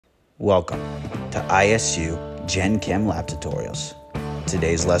Welcome to ISU Gen Chem Lab Tutorials.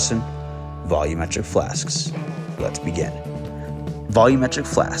 Today's lesson, volumetric flasks. Let's begin. Volumetric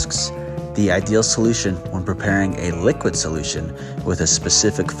flasks, the ideal solution when preparing a liquid solution with a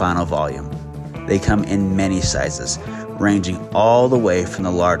specific final volume. They come in many sizes, ranging all the way from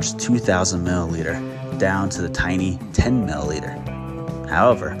the large 2,000 milliliter down to the tiny 10 milliliter.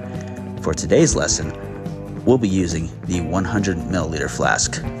 However, for today's lesson, we'll be using the 100 milliliter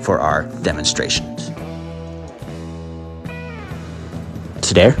flask for our demonstrations.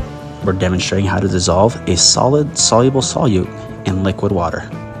 Today, we're demonstrating how to dissolve a solid soluble solute in liquid water.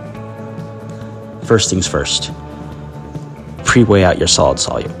 First things first, pre-weigh out your solid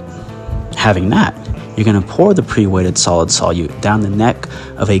solute. Having that, you're going to pour the pre-weighted solid solute down the neck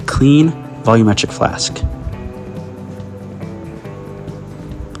of a clean volumetric flask.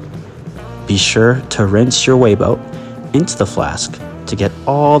 Be sure to rinse your weigh boat into the flask to get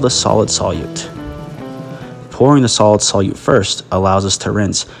all the solid solute. Pouring the solid solute first allows us to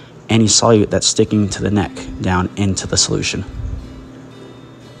rinse any solute that's sticking to the neck down into the solution.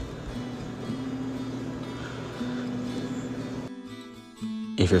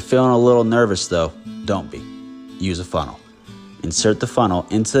 If you're feeling a little nervous though, don't be. Use a funnel. Insert the funnel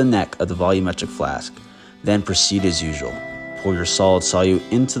into the neck of the volumetric flask, then proceed as usual. Pour your solid solute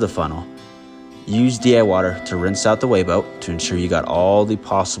into the funnel. Use DI water to rinse out the weigh boat to ensure you got all the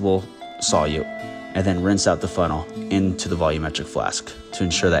possible solute, and then rinse out the funnel into the volumetric flask to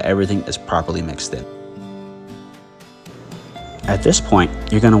ensure that everything is properly mixed in. At this point,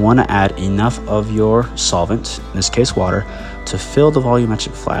 you're going to want to add enough of your solvent, in this case water, to fill the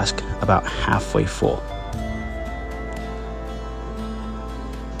volumetric flask about halfway full.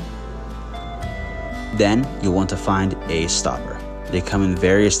 Then you'll want to find a stopper. They come in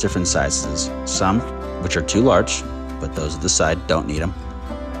various different sizes, some which are too large, but those at the side don't need them.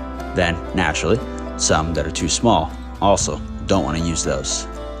 Then, naturally, some that are too small also don't want to use those.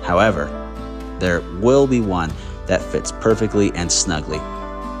 However, there will be one that fits perfectly and snugly.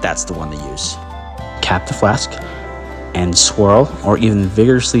 That's the one to use. Cap the flask and swirl or even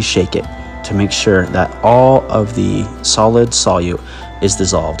vigorously shake it to make sure that all of the solid solute is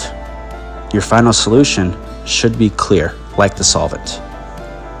dissolved. Your final solution should be clear, like the solvent.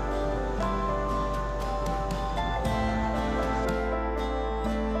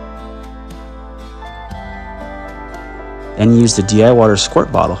 Then use the DI water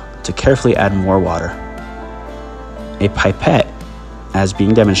squirt bottle to carefully add more water. A pipette, as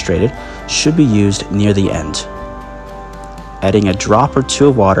being demonstrated, should be used near the end, adding a drop or two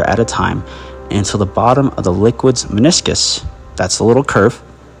of water at a time until the bottom of the liquid's meniscus, that's the little curve,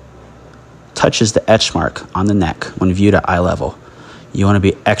 touches the etch mark on the neck when viewed at eye level. You want to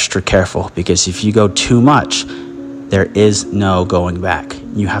be extra careful because if you go too much, there is no going back.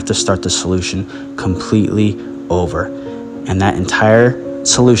 You have to start the solution completely over, and that entire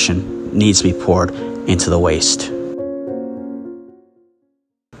solution needs to be poured into the waste.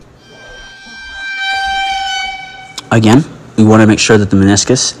 Again, we want to make sure that the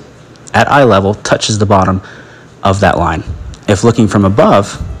meniscus at eye level touches the bottom of that line. If looking from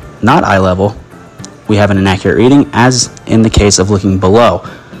above, not eye level, we have an inaccurate reading, as in the case of looking below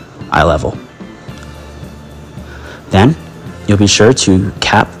eye level. Then you'll be sure to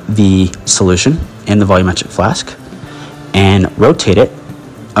cap the solution in the volumetric flask and rotate it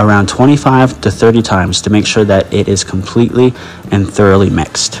around 25 to 30 times to make sure that it is completely and thoroughly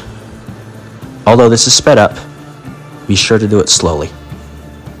mixed. Although this is sped up, be sure to do it slowly.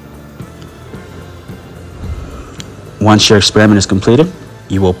 Once your experiment is completed,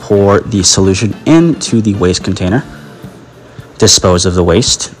 you will pour the solution into the waste container, dispose of the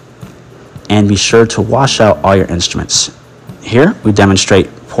waste, and be sure to wash out all your instruments. Here, we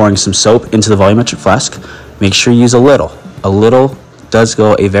demonstrate pouring some soap into the volumetric flask. Make sure you use a little. A little does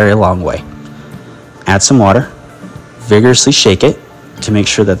go a very long way. Add some water, vigorously shake it to make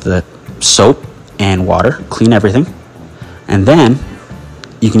sure that the soap and water clean everything. And then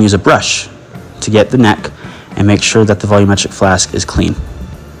you can use a brush to get the neck and make sure that the volumetric flask is clean.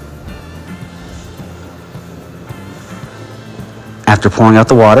 After pouring out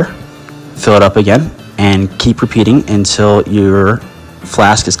the water, fill it up again and keep repeating until your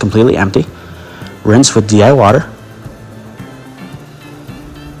flask is completely empty. Rinse with DI water.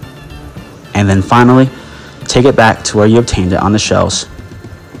 And then finally, take it back to where you obtained it on the shelves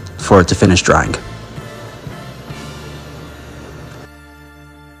for it to finish drying.